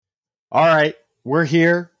All right, we're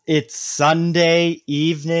here. It's Sunday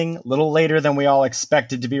evening, a little later than we all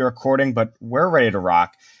expected to be recording, but we're ready to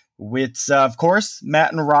rock. It's, of course,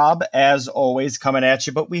 Matt and Rob, as always, coming at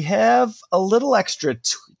you, but we have a little extra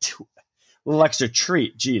treat.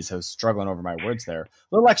 Jeez, I was struggling over my words there. A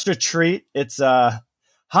little extra treat. It's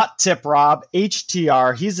Hot Tip Rob,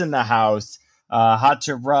 HTR. He's in the house. Hot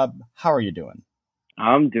Tip Rob, how are you doing?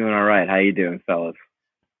 I'm doing all right. How you doing, fellas?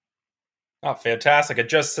 Oh, fantastic. And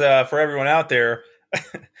just for everyone out there,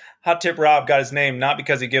 Hot Tip Rob got his name not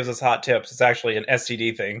because he gives us hot tips. It's actually an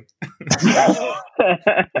STD thing.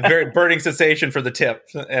 A very burning sensation for the tip.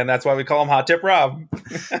 And that's why we call him Hot Tip Rob.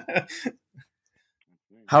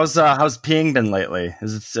 How's peeing been lately?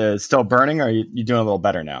 Is it still burning, or are you doing a little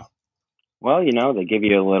better now? Well, they give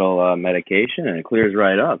you a little medication and it clears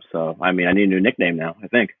right up. So, I need a new nickname now, I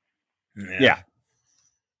think. Yeah.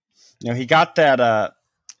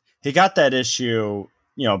 He got that issue,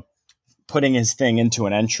 putting his thing into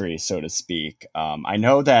an entry, so to speak. I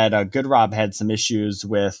know that Good Rob had some issues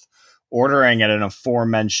with ordering at an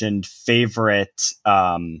aforementioned favorite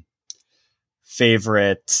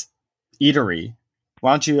eatery.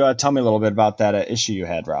 Why don't you tell me a little bit about that issue you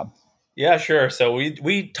had, Rob? Yeah, sure. So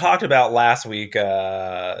we talked about last week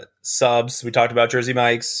subs. We talked about Jersey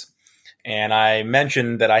Mike's. And I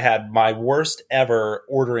mentioned that I had my worst ever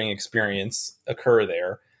ordering experience occur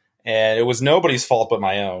there. And it was nobody's fault but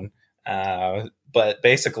my own. But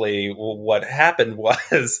basically what happened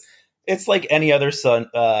was it's like any other sub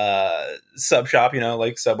shop,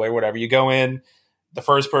 like Subway, whatever. You go in, the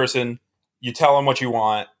first person, you tell them what you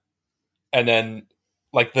want, and then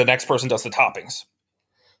like the next person does the toppings.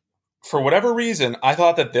 For whatever reason, I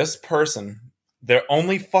thought that this person, their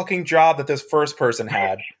only fucking job that this first person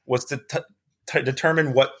had was to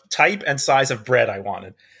determine what type and size of bread I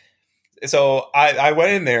wanted. So I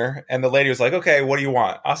went in there and the lady was like, okay, what do you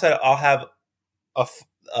want? I said, I'll have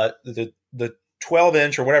the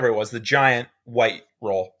 12-inch or whatever it was, the giant white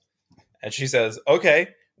roll. And she says, okay,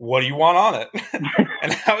 what do you want on it?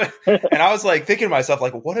 and I was like thinking to myself,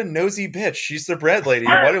 like, what a nosy bitch. She's the bread lady.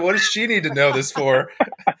 What does she need to know this for?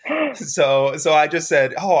 So I just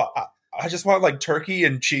said, I just want like turkey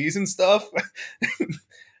and cheese and stuff.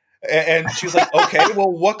 And she was like, okay,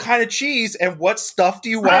 well, what kind of cheese and what stuff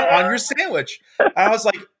do you want on your sandwich? And I was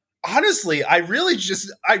like, honestly, I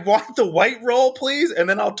want the white roll, please. And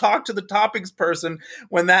then I'll talk to the toppings person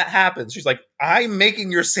when that happens. She's like, I'm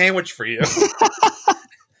making your sandwich for you.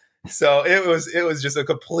 So it was just a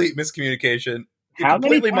complete miscommunication.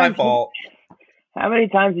 Completely my fault. How many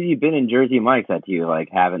times have you been in Jersey Mike's that you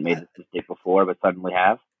haven't made this mistake before, but suddenly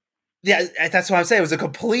have? Yeah, that's what I'm saying. It was a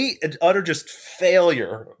complete and utter just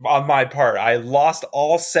failure on my part. I lost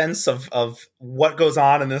all sense of what goes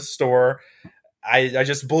on in this store. I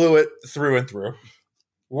just blew it through and through.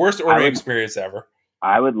 Worst ordering experience ever.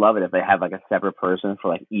 I would love it if they had like a separate person for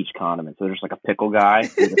like each condiment. So there's like a pickle guy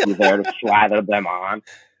who's there to slather them on.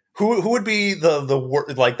 Who would be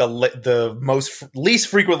the most least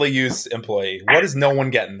frequently used employee? What is no one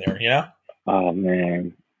getting there? Oh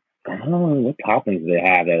man. I don't know what toppings do they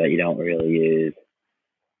have there that you don't really use.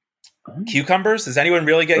 Cucumbers? Is anyone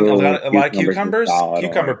really getting a lot of cucumbers?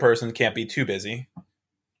 Cucumber person can't be too busy.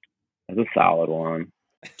 That's a solid one.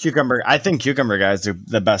 Cucumber. I think cucumber guys are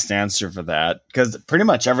the best answer for that, because pretty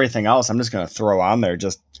much everything else I'm just going to throw on there.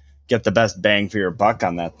 Just get the best bang for your buck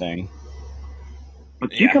on that thing.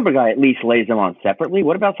 But cucumber guy at least lays them on separately.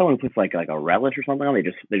 What about someone who puts like a relish or something on? They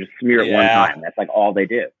just smear it one time. That's like all they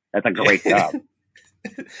do. That's a great job.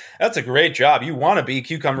 That's a great job. You want to be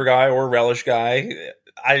cucumber guy or relish guy.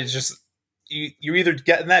 You're either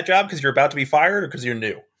getting that job because you're about to be fired or because you're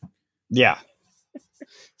new. Yeah.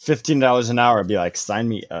 $15 an hour would be like, sign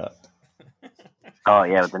me up. Oh,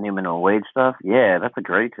 yeah, with the new minimum wage stuff? Yeah, that's a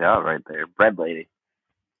great job right there. Bread lady.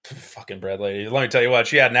 Fucking bread lady. Let me tell you what,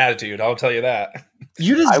 she had an attitude. I'll tell you that.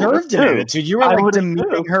 You deserved an attitude. You were like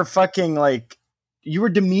demeaning her fucking like... You were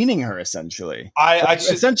demeaning her, essentially. I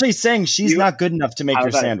essentially saying she's not good enough to make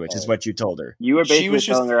your sandwich is what you told her. You were basically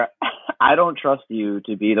telling her, I don't trust you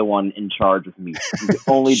to be the one in charge of me. You can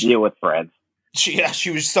only deal with bread.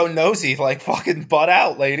 She was so nosy, like, fucking butt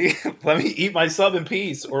out, lady. Let me eat my sub in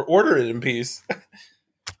peace, or order it in peace. I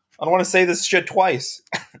don't want to say this shit twice.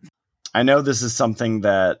 I know this is something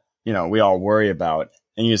that, we all worry about,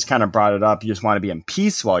 and you just kind of brought it up. You just want to be in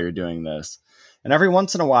peace while you're doing this. And every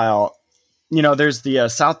once in a while... there's the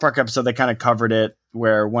South Park episode that kind of covered it,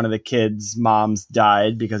 where one of the kids' moms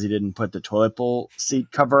died because he didn't put the toilet bowl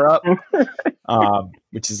seat cover up,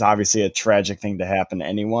 which is obviously a tragic thing to happen to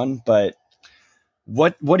anyone. But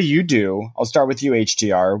What do you do? I'll start with you,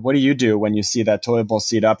 HTR. What do you do when you see that toilet bowl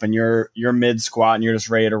seat up and you're mid squat and you're just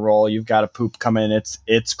ready to roll? You've got a poop coming.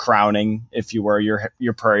 It's crowning. If you were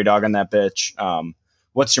your prairie dog on that bitch,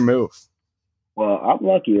 what's your move? Well, I'm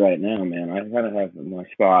lucky right now, man. I kind of have my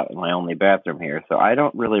spot in my only bathroom here, so I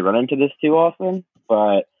don't really run into this too often.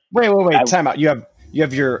 But wait, time out. You have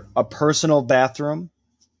a personal bathroom?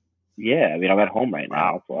 Yeah, I mean, I'm at home right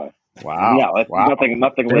now. That's why. Wow. Yeah, wow. Nothing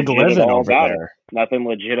legit at all about it. Nothing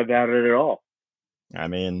legit about it at all. I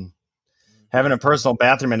mean, having a personal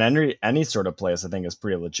bathroom in any sort of place, I think, is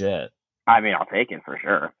pretty legit. I mean, I'll take it for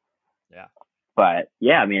sure. Yeah. But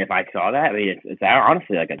yeah, I mean, if I saw that, I mean, it's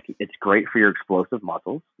honestly like it's great for your explosive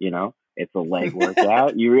muscles. You know, it's a leg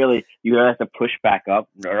workout. you really have to push back up,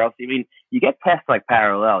 or else you get past like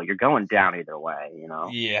parallel, you're going down either way. You know.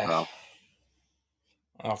 Yeah. So.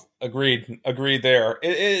 Oh, agreed there.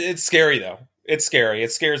 It's scary though. It's scary.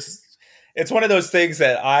 It scares. It's one of those things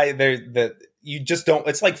that you just don't.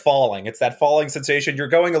 It's like falling. It's that falling sensation. You're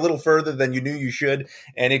going a little further than you knew you should,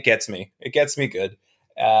 and it gets me. It gets me good.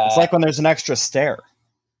 It's like when there's an extra stair.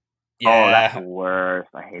 Yeah. Oh, that's the worst.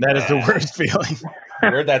 I hate that. That is the worst feeling.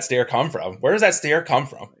 Where'd that stair come from? Where does that stair come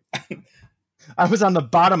from? I was on the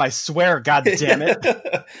bottom. I swear. God damn it.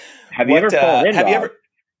 Have you ever fallen in? Have you ever?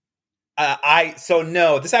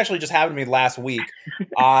 No, this actually just happened to me last week.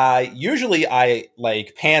 Usually I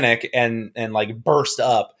like panic and like burst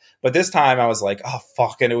up, but this time I was like, oh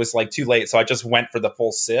fuck, and it was like too late. So I just went for the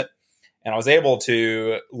full sit and I was able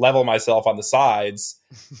to level myself on the sides.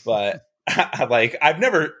 But like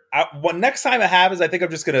next time it happens, I think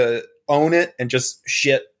I'm just going to own it and just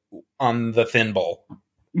shit on the thin bowl.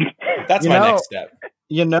 That's my next step.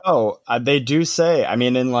 You know, they do say, I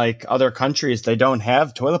mean, in like other countries, they don't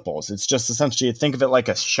have toilet bowls. It's just essentially, think of it like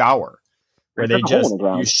a shower where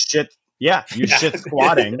you shit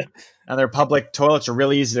squatting, and their public toilets are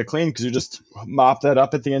really easy to clean because you just mop that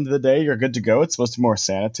up at the end of the day. You're good to go. It's supposed to be more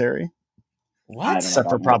sanitary. What? Except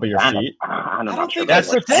for probably your feet. I don't think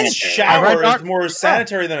that's the thing. A shower is more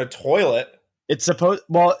sanitary than a toilet. It's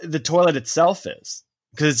the toilet itself is,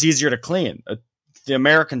 because it's easier to clean. The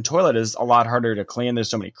American toilet is a lot harder to clean. There's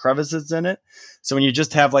so many crevices in it. So when you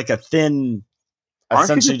just have like a thin,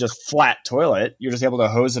 essentially just flat toilet, you're just able to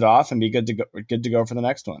hose it off and be good to go for the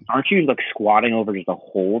next one. Aren't you like squatting over just a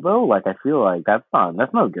hole though? Like I feel like that's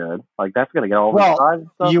no good. Like that's gonna get all over the sides and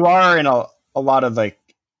stuff. You are in a lot of like,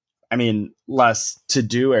 I mean, less to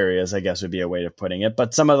do areas, I guess would be a way of putting it.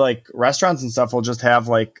 But some of like restaurants and stuff will just have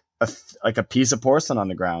like a piece of porcelain on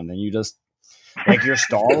the ground, and you just, like, your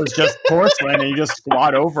stall is just porcelain and you just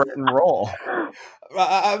squat over it and roll.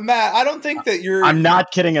 Matt, I don't think that you're... I'm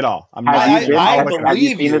not kidding at all. I believe have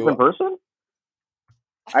you seen this in person?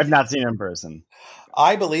 I've not seen it in person.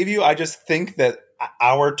 I believe you. I just think that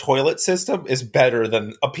our toilet system is better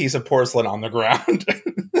than a piece of porcelain on the ground.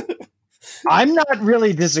 I'm not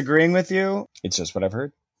really disagreeing with you. It's just what I've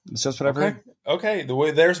heard. I've heard. Okay,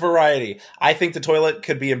 there's variety. I think the toilet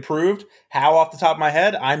could be improved. How, off the top of my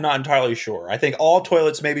head, I'm not entirely sure. I think all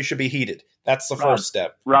toilets maybe should be heated. That's the first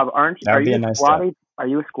step. Rob, are you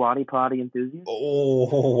a squatty potty enthusiast?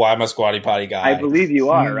 Oh, I'm a squatty potty guy. I believe you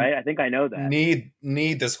are, right? I think I know that.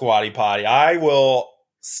 Need the squatty potty. I will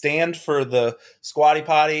stand for the squatty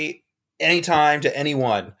potty anytime to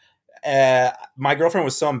anyone. My girlfriend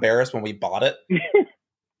was so embarrassed when we bought it.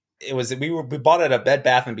 We bought it at Bed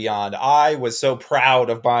Bath & Beyond. I was so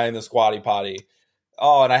proud of buying the squatty potty.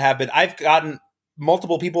 Oh, and I've gotten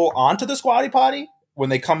multiple people onto the squatty potty. When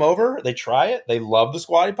they come over, they try it. They love the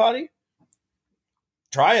squatty potty.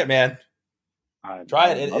 Try it, man.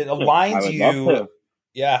 Try it. It aligns you.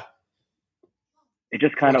 Yeah. It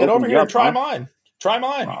just kind of get over here and try mine. Try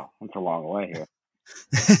mine. Wow, that's a long way here.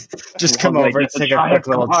 Just come over and take a quick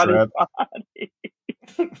little trip.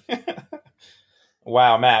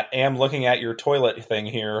 Wow, Matt, am looking at your toilet thing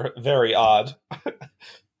here. Very odd.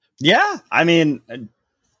 Yeah, I mean,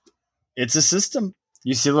 it's a system.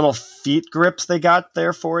 You see little feet grips they got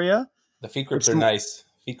there for you. The feet grips are nice.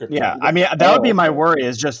 Yeah, I mean, that would be my worry,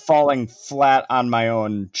 is just falling flat on my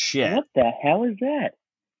own shit. What the hell is that?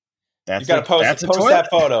 You got to post that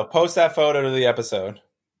photo. Post that photo to the episode.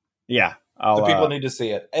 Yeah. The people need to see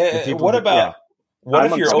it. What if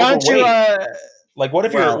you're overweight?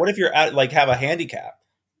 What if you're at, like, have a handicap?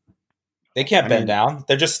 They can't bend down.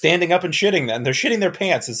 They're just standing up and shitting then. They're shitting their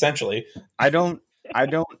pants, essentially. I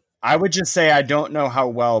would just say I don't know how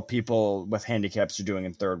well people with handicaps are doing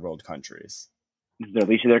in third world countries. Is the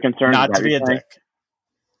least of their concerns? Not to be a dick.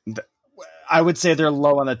 I would say they're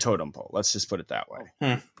low on the totem pole. Let's just put it that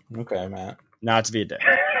way. Okay, Matt. Not to be a dick.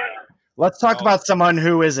 Let's talk about someone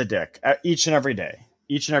who is a dick each and every day.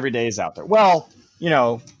 Each and every day is out there. Well,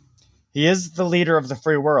 he is the leader of the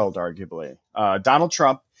free world, arguably. Donald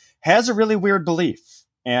Trump has a really weird belief.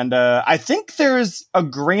 And I think there's a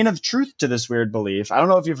grain of truth to this weird belief. I don't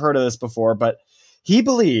know if you've heard of this before, but he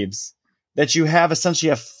believes that you have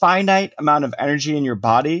essentially a finite amount of energy in your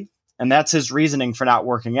body. And that's his reasoning for not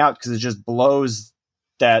working out, because it just blows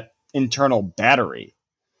that internal battery.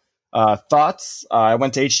 Thoughts? I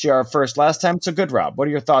went to HDR first last time. So good, Rob. What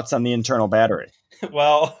are your thoughts on the internal battery?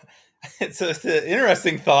 Well, it's an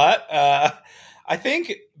interesting thought. I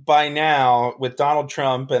think by now, with Donald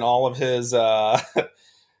Trump and all of his, I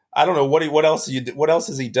don't know what else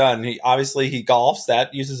has he done. He golfs.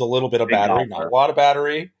 That uses a little bit of battery, not a lot of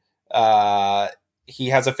battery. He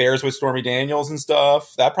has affairs with Stormy Daniels and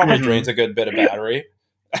stuff. That probably drains a good bit of battery.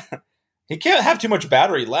 He can't have too much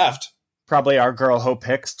battery left. Probably our girl Hope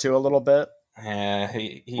Hicks too, a little bit. That's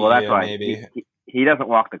why maybe he doesn't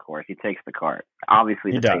walk the course. He takes the cart.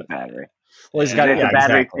 Obviously, he does. Battery. Well, he's got a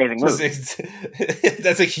battery saving move.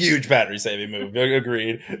 That's a huge battery saving move.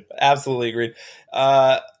 Agreed. Absolutely agreed.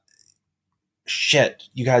 Shit,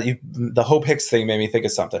 the Hope Hicks thing made me think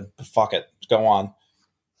of something. Fuck it, go on.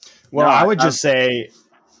 Well, I would just say,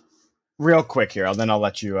 real quick here, then I'll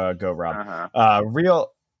let you go, Rob.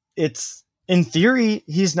 It's in theory,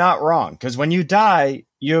 he's not wrong, because when you die,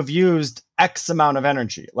 you have used X amount of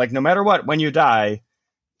energy. Like, no matter what, when you die,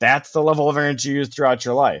 that's the level of energy used throughout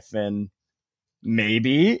your life. And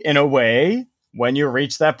maybe, in a way, when you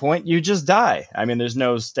reach that point, you just die. I mean, there's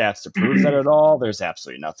no stats to prove that at all. There's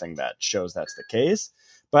absolutely nothing that shows that's the case.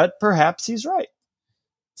 But perhaps he's right.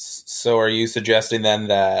 So are you suggesting then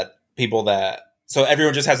that so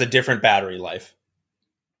everyone just has a different battery life?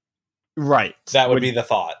 Right. That would be the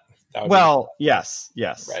thought. Yes.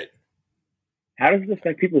 Right. How does this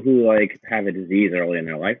affect people who have a disease early in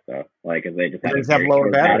their life though? Like, if they just have lower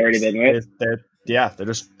batteries. They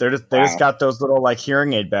just got those little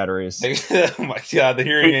hearing aid batteries. Oh my god, the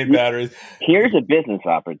hearing aid batteries. Here's a business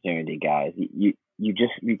opportunity, guys. You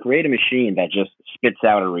create a machine that just spits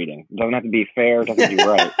out a reading. It doesn't have to be fair, it doesn't have to be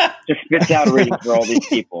right. Just spits out a reading for all these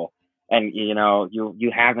people. And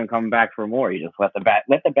you have them come back for more. You just let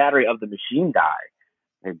the battery of the machine die.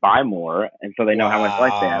 They buy more, and so they know how much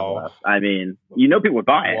life they have left. I mean, people would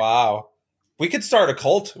buy it. Wow. We could start a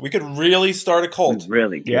cult. We could really start a cult.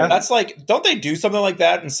 Really good. Yeah. That's don't they do something like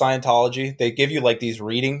that in Scientology? They give you these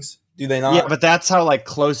readings. Do they not? Yeah, but that's how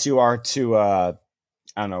close you are to I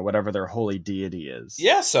don't know, whatever their holy deity is.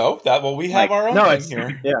 Yeah, so we have our own thing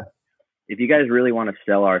here. Yeah. If you guys really want to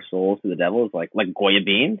sell our souls to the devil, it's like Goya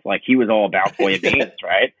Beans. He was all about Goya Beans,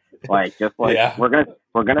 right? Yeah. we're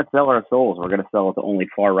gonna sell our souls. We're gonna sell it to only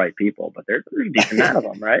far right people, but there's a decent amount of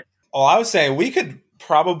them, right? Oh, I was saying we could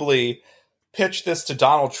probably pitch this to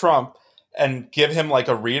Donald Trump and give him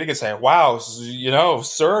a reading and say, "Wow,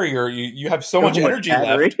 sir, you have so much energy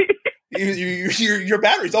left. Your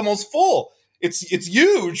battery's almost full. It's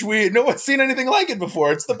huge. No one's seen anything like it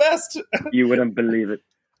before. It's the best." You wouldn't believe it.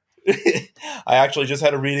 I actually just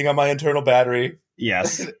had a reading on my internal battery.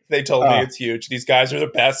 Yes. They told me it's huge. These guys are the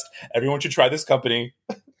best. Everyone should try this company.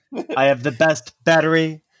 I have the best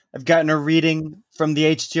battery. I've gotten a reading from the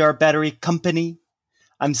HDR battery company.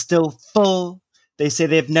 I'm still full. They say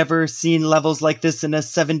they've never seen levels like this in a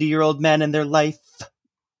 70-year-old man in their life.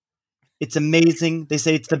 It's amazing. They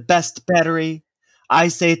say it's the best battery. I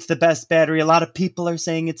say it's the best battery. A lot of people are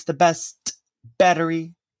saying it's the best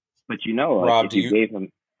battery. But Rob, if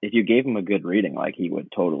you gave him a good reading, he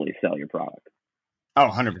would totally sell your product. Oh,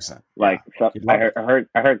 100%. I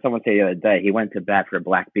heard someone say the other day he went to bat for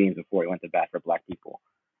black beans before he went to bat for black people.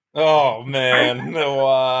 Oh man!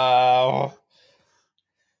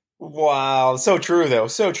 Wow, so true though,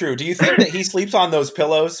 so true. Do you think that he sleeps on those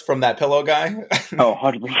pillows from that pillow guy? Oh,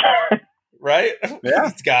 100%. Right?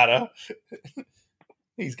 Yeah,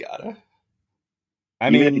 He's gotta. I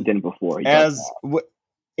mean, if he didn't before.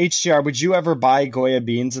 HDR, would you ever buy Goya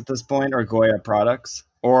Beans at this point, or Goya products,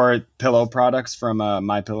 or pillow products from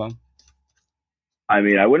My Pillow? I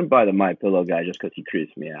mean, I wouldn't buy the My Pillow guy just because he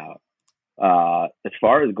creeps me out. As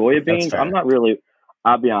far as Goya Beans, I'm not really.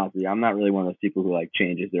 I'll be honest with you, I'm not really one of those people who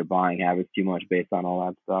changes their buying habits too much based on all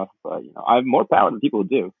that stuff. But I have more power than people who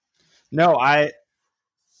do. No, I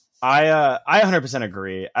 100%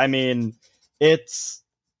 agree. I mean,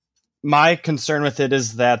 my concern with it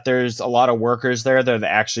is that there's a lot of workers there that are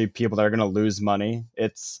actually people that are going to lose money.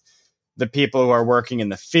 It's the people who are working in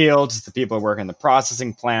the fields, it's the people who work in the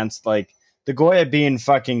processing plants. The Goya Bean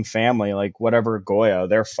fucking family, whatever Goya,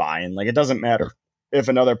 they're fine. It doesn't matter if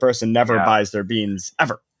another person never buys their beans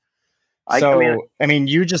ever. I mean,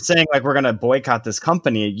 you just saying we're going to boycott this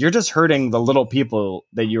company, you're just hurting the little people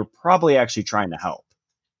that you're probably actually trying to help.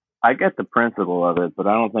 I get the principle of it, but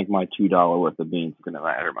I don't think my $2 worth of beans is going to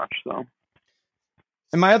matter much. So,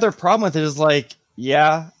 And my other problem with it is like,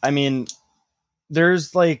 yeah, I mean,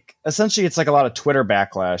 there's like essentially it's like a lot of Twitter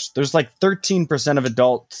backlash. There's like 13% of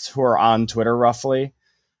adults who are on Twitter, roughly,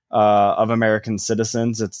 of American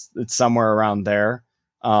citizens. It's somewhere around there.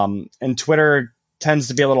 And Twitter tends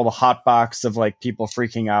to be a little hot box of like people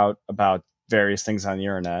freaking out about various things on the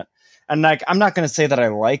internet. And like, I'm not going to say that I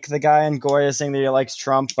like the guy in Goya saying that he likes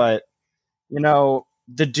Trump, but you know,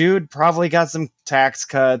 the dude probably got some tax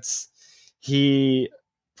cuts. He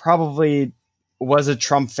probably was a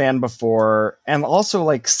Trump fan before, and also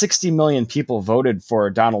like 60 million people voted for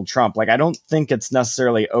Donald Trump. Like, I don't think it's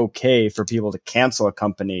necessarily okay for people to cancel a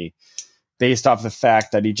company based off the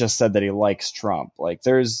fact that he just said that he likes Trump. Like,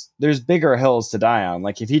 there's bigger hills to die on.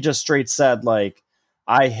 Like, if he just straight said like,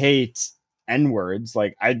 I hate N-words,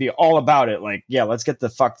 like I'd be all about it. Like, yeah, let's get the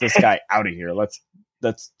fuck this guy out of here. Let's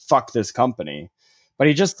fuck this company. But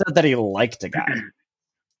he just said that he liked a guy.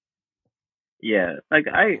 yeah, like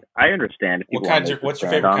I understand. If people want to What's your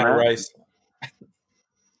stand favorite on kind of that. rice?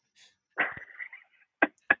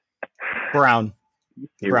 Brown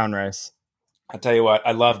rice. I'll tell you what,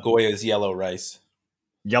 I love Goya's yellow rice.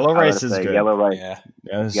 Yellow I was rice gonna is say good. Yellow rice. Yeah.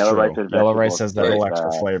 That's Yellow true. rice with Yellow rice vegetables has that is little great.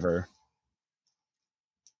 extra flavor.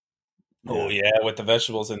 Oh yeah, with the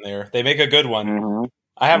vegetables in there, they make a good one. Mm-hmm.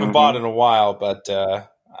 I haven't bought in a while, but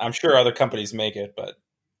I'm sure other companies make it. But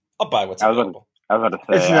I'll buy what's available. I was about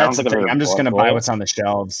to say, I don't That's the think thing. I've I'm just going to bought buy it. what's on the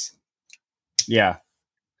shelves. Yeah.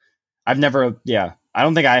 I've never, yeah. I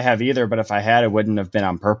don't think I have either, but if I had, it wouldn't have been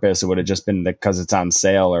on purpose. It would have just been because it's on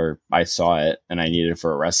sale or I saw it and I needed it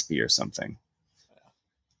for a recipe or something.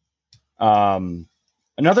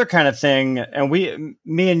 Another kind of thing, and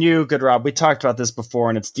me and you, Good Rob, we talked about this before,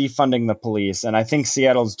 and it's defunding the police. And I think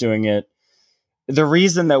Seattle's doing it. The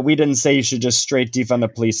reason that we didn't say you should just straight defund the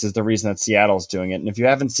police is the reason that Seattle's doing it. And if you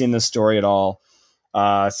haven't seen this story at all,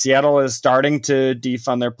 Seattle is starting to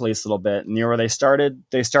defund their police a little bit. And you know where they started?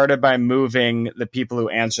 They started by moving the people who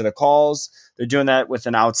answer the calls. They're doing that with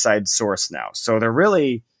an outside source now. So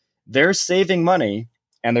they're saving money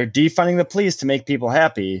and they're defunding the police to make people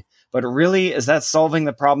happy. But really, is that solving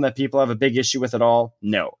the problem that people have a big issue with at all?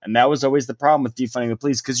 No. And that was always the problem with defunding the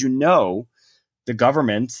police, because the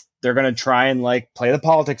government, they're going to try and like play the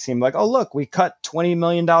politics game, like, oh, look, we cut $20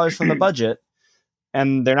 million from the budget,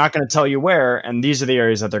 and they're not going to tell you where. And these are the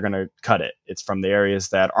areas that they're going to cut it. It's from the areas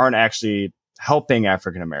that aren't actually helping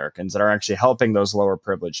African Americans, that are actually helping those lower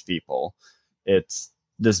privileged people. It's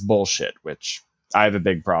this bullshit, which I have a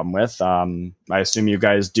big problem with. I assume you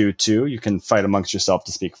guys do too. You can fight amongst yourself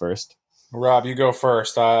to speak first. Rob, you go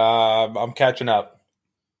first. I'm catching up.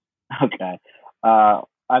 Okay.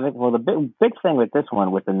 I think, well, the big thing with this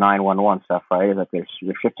one, with the 911 stuff, right, is that they're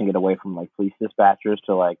shifting it away from like police dispatchers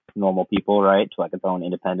to like normal people, right, to like its own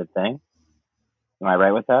independent thing. Am I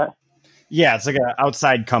right with that? Yeah, it's like an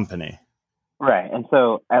outside company. Right. And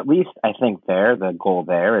so at least I think the goal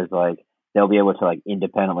there is like they'll be able to like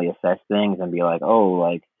independently assess things and be like, oh,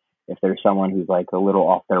 like if there's someone who's like a little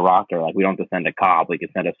off their rocker, like we don't have to send a cop, we can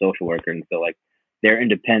send a social worker. And so like their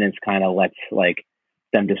independence kind of lets like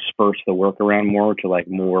them disperse the work around more to like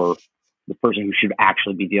more the person who should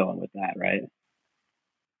actually be dealing with that, right?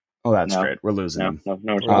 Oh, that's great. We're losing him. No,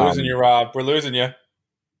 We're losing you, Rob. We're losing you.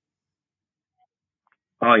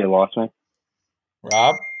 Oh, you lost me?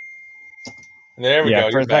 Rob? There we go.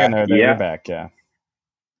 For a second there, you're back, yeah.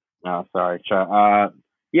 Oh, sorry.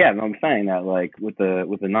 Yeah, no, I'm saying that like with the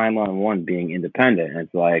 911 being independent,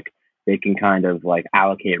 it's like they can kind of like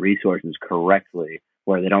allocate resources correctly,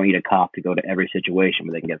 where they don't need a cop to go to every situation,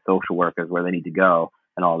 but they can get social workers where they need to go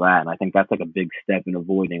and all that. And I think that's like a big step in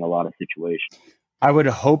avoiding a lot of situations. I would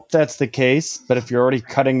hope that's the case, but if you're already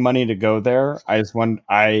cutting money to go there, I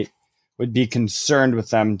would be concerned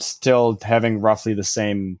with them still having roughly the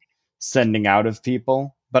same sending out of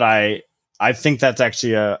people. But I think that's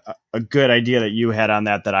actually a good idea that you had on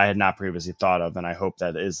that I had not previously thought of, and I hope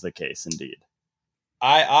that is the case indeed.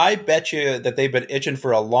 I bet you that they've been itching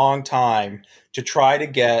for a long time to try to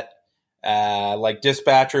get like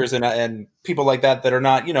dispatchers and people like that are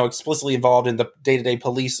not, explicitly involved in the day-to-day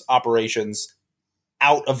police operations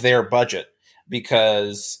out of their budget,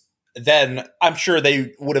 because then I'm sure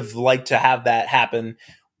they would have liked to have that happen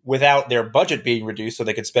without their budget being reduced so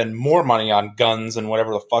they could spend more money on guns and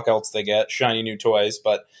whatever the fuck else they get, shiny new toys.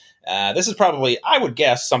 But this is probably, I would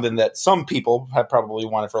guess, something that some people have probably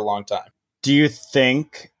wanted for a long time. Do you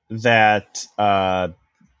think that,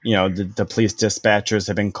 the police dispatchers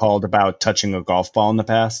have been called about touching a golf ball in the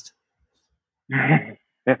past?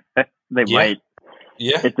 They might.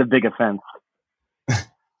 Yeah. It's a big offense.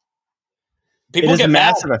 It is a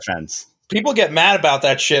massive offense. People get mad about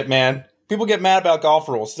that shit, man. People get mad about golf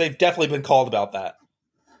rules. They've definitely been called about that.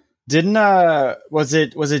 Didn't was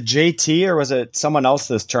it JT or was it someone else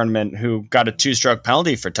this tournament who got a 2-stroke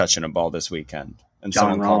penalty for touching a ball this weekend and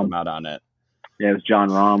John someone called him out on it? Yeah, it was John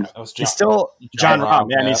Rahm. He's still John Rahm,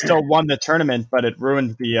 yeah, and he still won the tournament, but it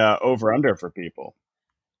ruined the over under for people.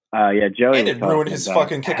 Yeah, Joey. And it ruined his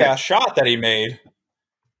fucking kick ass shot that he made.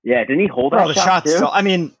 Yeah, didn't he hold that shot too? Still, I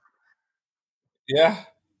mean, yeah.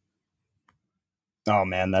 Oh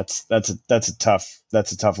man, that's a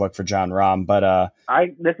tough look for John Rahm. But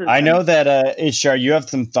I know that HR, you have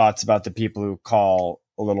some thoughts about the people who call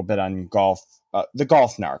a little bit on golf, the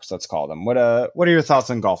golf narcs. Let's call them. What are your thoughts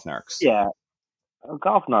on golf narcs? Yeah,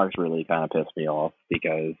 golf narcs really kind of piss me off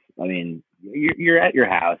because I mean you're at your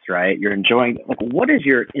house, right? You're enjoying. Like, what is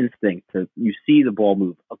your instinct to you see the ball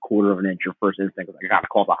move a quarter of an inch? Your first instinct is like, I gotta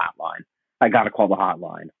call the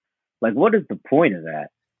hotline. Like, what is the point of that?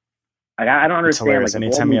 I don't understand. Like,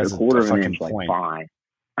 anytime he has a quarter of an fucking inch, like, point. fine.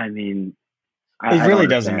 I mean, it really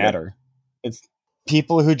doesn't matter. It's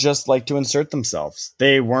people who just like to insert themselves.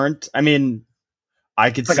 They weren't. I mean,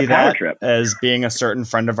 I could see that as being a certain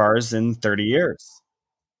friend of ours in 30 years.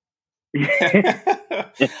 I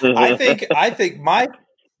think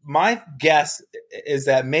my guess is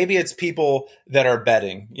that maybe it's people that are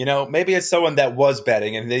betting. You know, maybe it's someone that was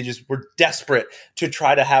betting and they just were desperate to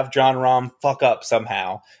try to have John Rahm fuck up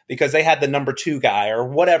somehow because they had the number 2 guy or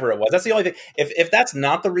whatever it was. That's the only thing. If that's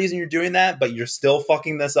not the reason you're doing that, but you're still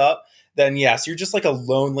fucking this up, then yes, you're just like a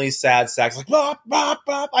lonely, sad sack. It's like, bop, bop,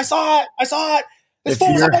 bop, I saw it. His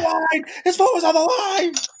phone was on the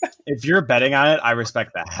line. If you're betting on it, I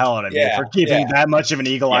respect the hell out of you for keeping that much of an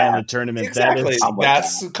eagle eye in the tournament. Exactly.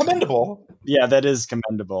 That's commendable. Yeah, that is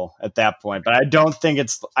commendable at that point. But I don't think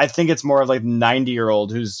I think it's more of like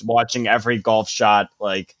 90-year-old who's watching every golf shot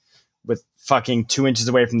like with fucking 2 inches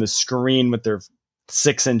away from the screen with their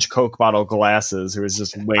 6-inch Coke bottle glasses who is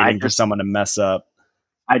just waiting for someone to mess up.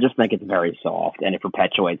 I just think it's very soft, and it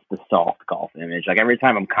perpetuates the soft golf image. Like, every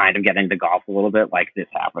time I'm kind of getting to golf a little bit, like, this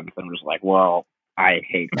happens, and I'm just like, well, I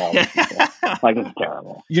hate all these people. Like, it's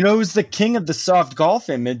terrible. You know who's the king of the soft golf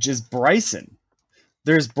image is Bryson.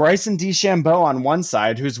 There's Bryson DeChambeau on one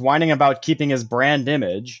side, who's whining about keeping his brand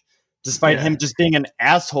image, despite him just being an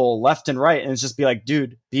asshole left and right, and it's just be like,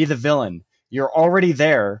 dude, be the villain. You're already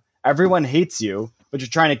there. Everyone hates you. But you're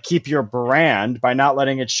trying to keep your brand by not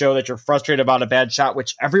letting it show that you're frustrated about a bad shot,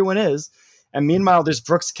 which everyone is. And meanwhile, there's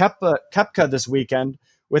Brooks Koepka this weekend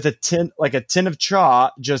with a tin of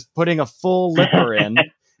chaw, just putting a full lipper in,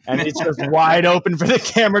 and it's just wide open for the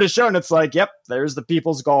camera to show. And it's like, yep, there's the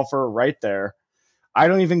people's golfer right there. I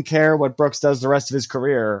don't even care what Brooks does the rest of his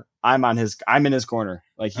career. I'm in his corner.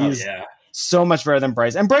 Like, he's so much better than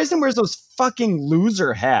Bryson. And Bryson wears those fucking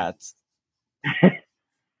loser hats.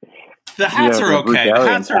 The hats are okay.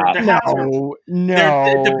 No.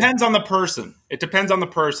 It depends on the person.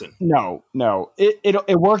 No.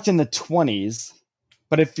 It worked in the 20s,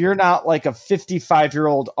 but if you're not like a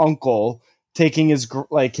 55-year-old uncle taking his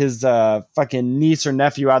fucking niece or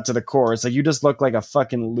nephew out to the course, like, you just look like a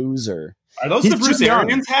fucking loser. Are those the Bruce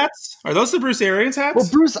Arians hats? Well,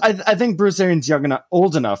 Bruce, I think Bruce Arians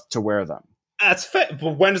old enough to wear them. That's fair.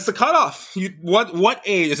 But when is the cutoff? What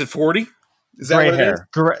age is it? 40? Is that gray what hair?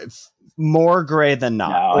 It is? More gray than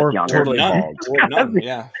not, or totally bald, or none.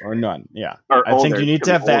 Yeah, or none. Yeah, or I think you need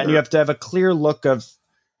to have that, older. and you have to have a clear look of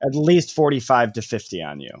at least 45 to 50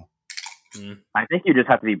 on you. I think you just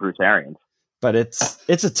have to be Bruce Arians. But it's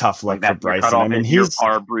a tough look for Bryson. I mean, he's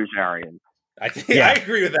our Bruce Arians. I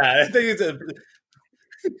agree with that. I think it's a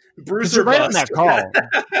Bruce or right bust. on that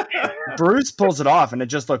call. Bruce pulls it off, and it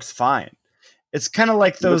just looks fine. It's kind of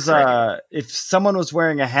like those. If someone was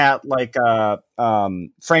wearing a hat like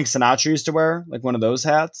Frank Sinatra used to wear, like one of those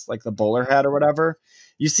hats, like the bowler hat or whatever,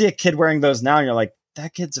 you see a kid wearing those now, and you're like,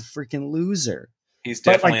 that kid's a freaking loser. He's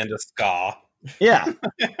definitely into ska. Yeah,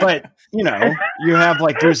 but you have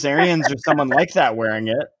like Bruce Arians or someone like that wearing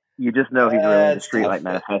it. You just know he's really into Streetlight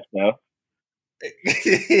Manifesto.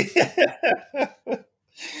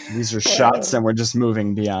 These are shots, and we're just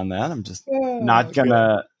moving beyond that. I'm just not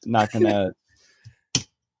gonna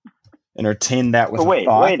entertain that with a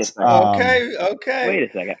thought. Wait a second. Okay. Wait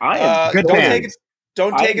a second. I am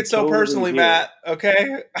don't take it so personally, Matt.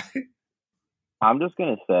 Okay. I'm just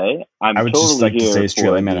gonna say I would just like to say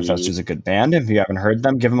Streetlight Manifesto is a good band. If you haven't heard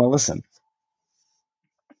them, give them a listen.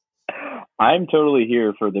 I'm totally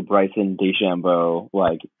here for the Bryson DeChambeau,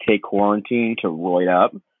 like, take quarantine to roid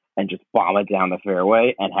up and just bomb it down the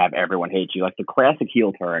fairway and have everyone hate you. Like the classic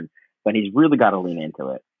heel turn but he's really got to lean into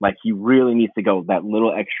it. Like, he really needs to go that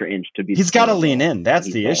little extra inch to be. He's got to lean in.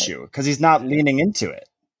 That's the issue, because he's not leaning into it.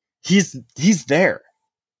 He's there.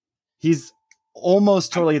 He's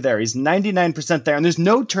almost totally there. He's 99% there, and there's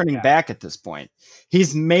no turning back at this point.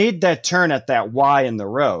 He's made that turn at that Y in the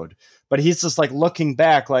road, but he's just like looking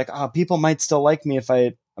back, like, oh, people might still like me if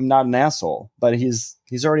I'm not an asshole. But he's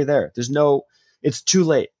already there. It's too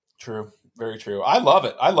late. True. Very true. I love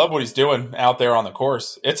it. I love what he's doing out there on the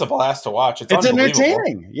course. It's a blast to watch. It's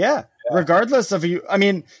entertaining. Yeah. Regardless of you. I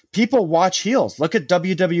mean, people watch heels. Look at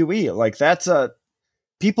WWE. Like,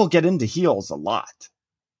 people get into heels a lot.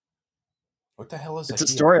 What the hell is it's a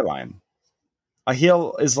storyline? A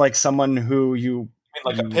heel is like someone who you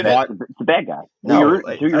like a pivot. It's a bad guy. No,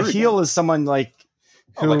 a heel is someone like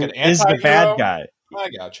who like an is the bad guy.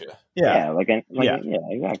 I got you. Yeah,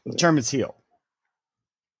 exactly. The term is heel.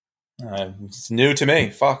 It's new to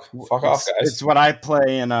me. Fuck off, guys. It's what I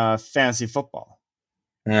play in fantasy football.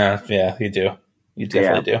 Yeah, you do. You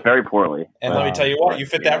definitely do. Very poorly. And let me tell you what, you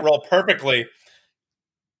fit that role perfectly.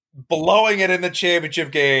 Blowing it in the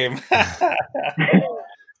championship game.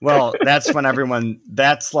 Well, that's when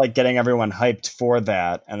that's like getting everyone hyped for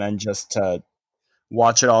that, and then just to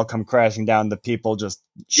watch it all come crashing down, the people just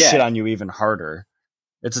shit on you even harder.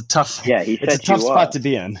 It's a tough it's a tough spot to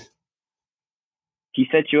be in. He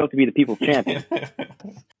set you up to be the people's champion.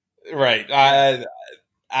 Right. I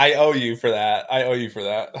owe you for that.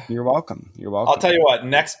 You're welcome. I'll tell you what,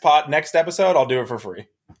 next episode, I'll do it for free.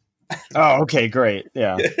 Oh, okay, great.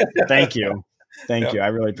 Yeah. Thank you. Thank you. I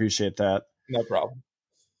really appreciate that. No problem.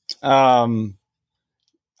 I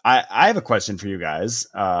have a question for you guys.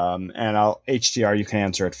 And HTR, you can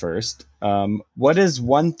answer it first. What is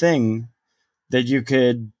one thing that you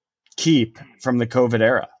could keep from the COVID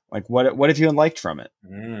era? Like, what have you liked from it?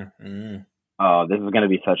 Oh, this is going to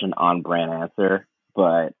be such an on-brand answer,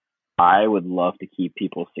 but I would love to keep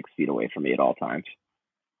people 6 feet away from me at all times.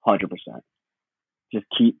 100%. Just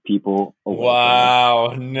keep people away.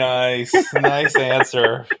 Wow, nice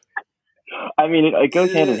answer. I mean, it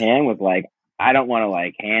goes hand in hand with, like, I don't want to,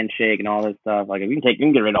 like, handshake and all this stuff. Like, if you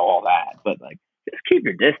can get rid of all that, but, like, just keep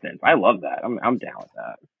your distance. I love that. I'm down with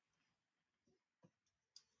that.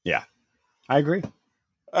 Yeah, I agree.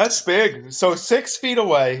 That's big. So 6 feet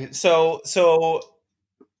away. So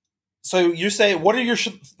you say, what are you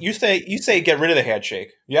say get rid of the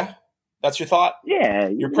handshake? Yeah, that's your thought. Yeah,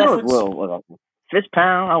 your preference. Little fist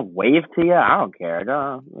pound. I'll wave to you. I don't care.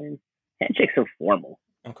 Handshake's so formal.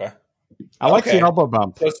 Okay. I like the elbow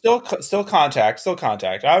bump. So still contact.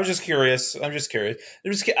 I was just curious. I'm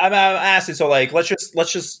asking. So, like, let's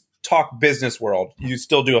just talk business world. You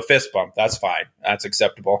still do a fist bump. That's fine. That's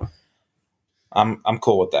acceptable. I'm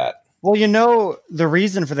cool with that. Well, the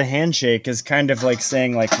reason for the handshake is kind of like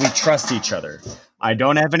saying, like, we trust each other. I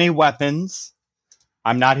don't have any weapons.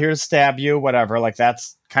 I'm not here to stab you, whatever. Like,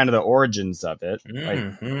 that's kind of the origins of it.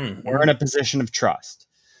 Like, we're in a position of trust.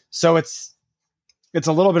 So it's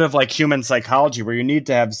a little bit of like human psychology where you need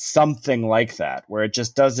to have something like that, where it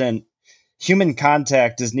just doesn't. Human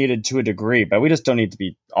contact is needed to a degree, but we just don't need to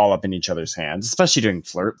be all up in each other's hands, especially during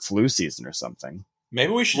flu season or something.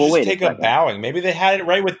 Maybe we should just take a bowing. Maybe they had it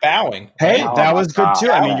right with bowing. Hey, that was good too.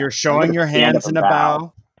 I mean, you're showing your hands in a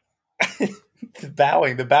bow.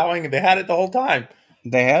 The bowing. They had it the whole time.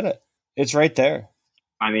 They had it. It's right there.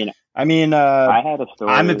 I mean, I had a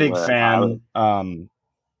story. I'm a big fan.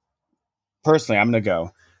 Personally, I'm gonna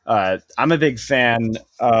go. I'm a big fan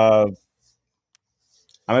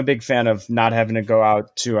of not having to go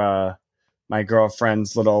out to my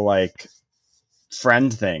girlfriend's little like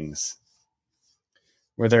friend things,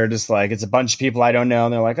 where they're just like, it's a bunch of people I don't know,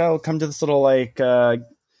 and they're like, oh, come to this little like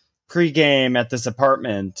pregame at this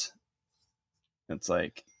apartment. It's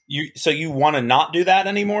like you want to not do that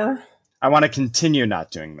anymore? I want to continue not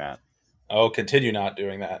doing that. Oh, continue not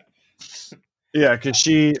doing that. Yeah, because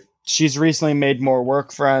she's recently made more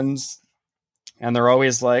work friends, and they're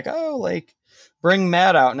always like, oh, like, bring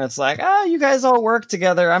Matt out. And it's like, you guys all work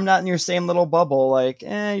together. I'm not in your same little bubble. Like,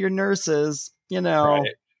 you're nurses,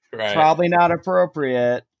 Right. Probably not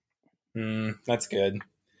appropriate. That's good.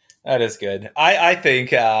 That is good. I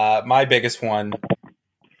think my biggest one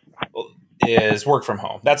is work from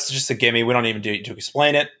home. That's just a gimme. We don't even need to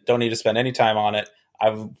explain it. Don't need to spend any time on it.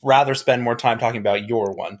 I'd rather spend more time talking about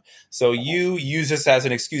your one. So you use this as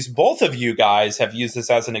an excuse. Both of you guys have used this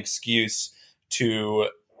as an excuse to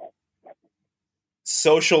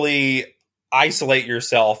socially isolate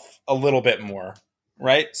yourself a little bit more,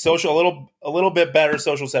 right? A little bit better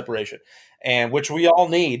social separation, and which we all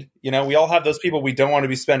need. We all have those people we don't want to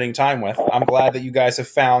be spending time with. I'm glad that you guys have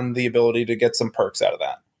found the ability to get some perks out of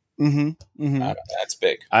that. Mm-hmm. Mm-hmm. That's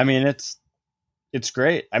big. I mean, it's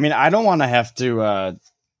great. I mean, I don't want to have to,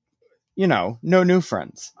 no new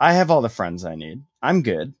friends. I have all the friends I need. I'm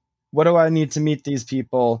good. What do I need to meet these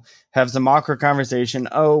people? Have some awkward conversation.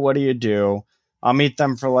 Oh, what do you do? I'll meet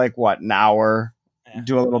them for like what, an hour, Yeah.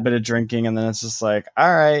 do a little bit of drinking, and then it's just like,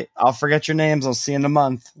 all right, I'll forget your names. I'll see you in a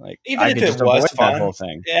month. Like, Even I if could it just was avoid that fun, whole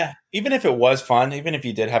thing. yeah. Even if it was fun, even if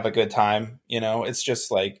you did have a good time, it's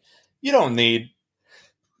just like you don't need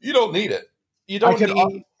it. You I don't could,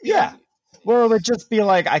 need. yeah. Well, it would just be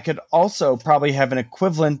like I could also probably have an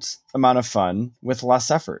equivalent amount of fun with less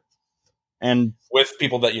effort. And with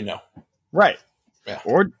people that you know. Right. Yeah.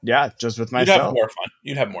 Or just with myself. You'd have more fun.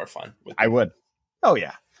 You'd have more fun. I would. Oh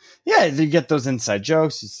yeah. Yeah, you get those inside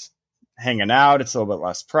jokes, just hanging out, it's a little bit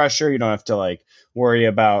less pressure. You don't have to like worry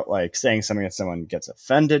about like saying something that someone gets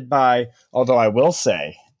offended by. Although I will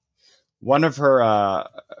say one of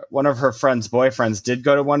her friend's boyfriends did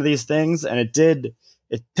go to one of these things, and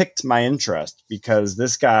it piqued my interest because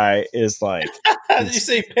this guy is like Did you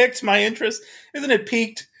say piqued my interest? Isn't it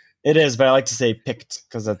peaked? It is, but I like to say picked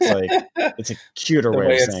because it's like it's a cuter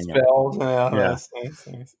way of saying it. Yeah.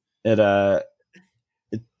 Nice.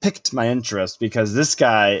 It piqued my interest because this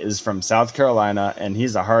guy is from South Carolina and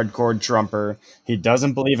he's a hardcore Trumper. He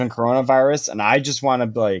doesn't believe in coronavirus, and I just want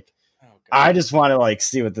to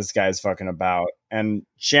see what this guy's fucking about. And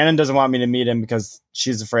Shannon doesn't want me to meet him because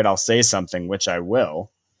she's afraid I'll say something, which I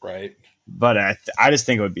will. Right. But I just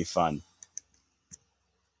think it would be fun.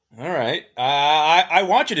 All right. I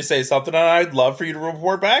want you to say something, and I'd love for you to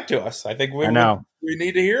report back to us. I think we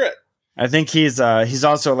need to hear it. I think he's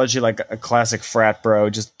also allegedly like a classic frat bro,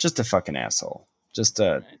 just a fucking asshole. Just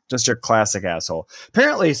your classic asshole.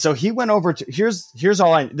 Apparently, so he went over to here's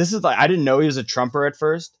all I didn't know he was a Trumper at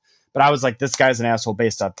first, but I was like, this guy's an asshole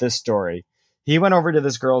based off this story. He went over to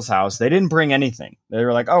this girl's house. They didn't bring anything. They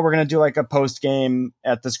were like, oh, we're going to do like a post game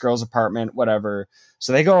at this girl's apartment, whatever.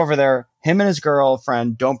 So they go over there. Him and his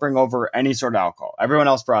girlfriend don't bring over any sort of alcohol. Everyone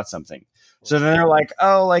else brought something. So then they're like,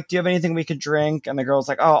 oh, like, do you have anything we could drink? And the girl's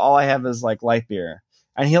like, oh, all I have is like light beer.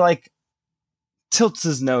 And he like tilts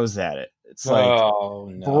his nose at it. It's like, oh,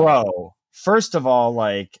 no. Bro, first of all,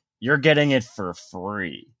 like, you're getting it for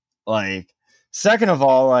free. Like, second of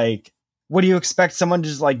all, like, what do you expect someone to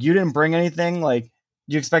just like, you didn't bring anything? Like,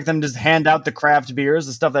 you expect them to just hand out the craft beers,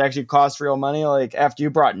 the stuff that actually costs real money, like after you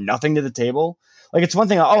brought nothing to the table? Like, it's one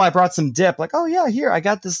thing, oh, I brought some dip. Like, oh yeah, here, I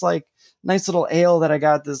got this like nice little ale that I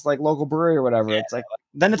got this like local brewery or whatever. Yeah, it's like,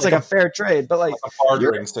 then it's like a fair trade, but like a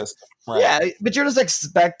bartering system. Right. Yeah, but you're just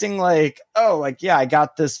expecting like, oh, like, yeah, I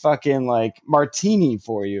got this fucking like martini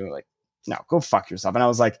for you. Like, no, go fuck yourself. And I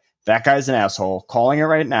was like, that guy's an asshole, calling it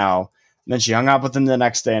right now. And then she hung up with him the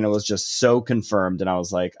next day, and it was just so confirmed. And I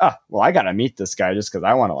was like, well, I got to meet this guy just because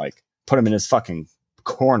I want to like put him in his fucking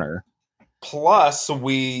corner. Plus,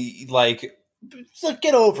 we like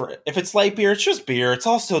get over it. If it's light beer, it's just beer. It's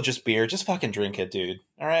all still just beer. Just fucking drink it, dude.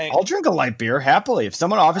 All right. I'll drink a light beer happily. If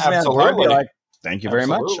someone offers me, I'll be like, thank you very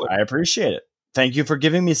much. I appreciate it. Thank you for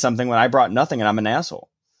giving me something when I brought nothing and I'm an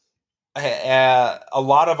asshole. A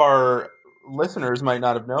lot of our listeners might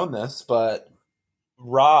not have known this, but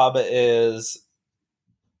Rob is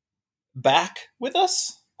back with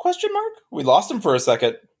us? ? We lost him for a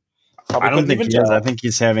second. Probably I don't think he is. I think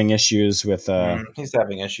he's having issues with. He's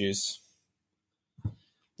having issues.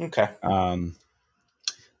 Okay.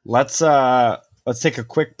 Let's take a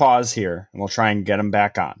quick pause here, and we'll try and get him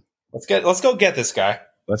back on. Let's go get this guy.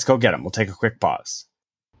 Let's go get him. We'll take a quick pause.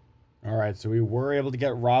 All right, so we were able to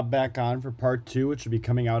get Rob back on for part 2, which will be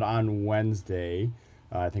coming out on Wednesday.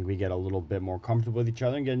 I think we get a little bit more comfortable with each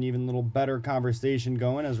other and get an even little better conversation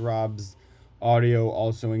going as Rob's audio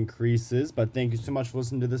also increases. But thank you so much for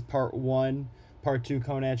listening to this part 1. Part 2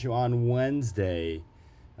 coming at you on Wednesday.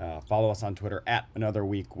 Follow us on Twitter at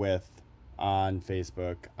AnotherWeekWith, on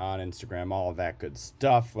Facebook, on Instagram, all of that good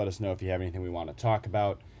stuff. Let us know if you have anything we want to talk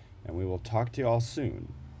about, and we will talk to you all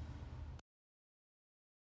soon.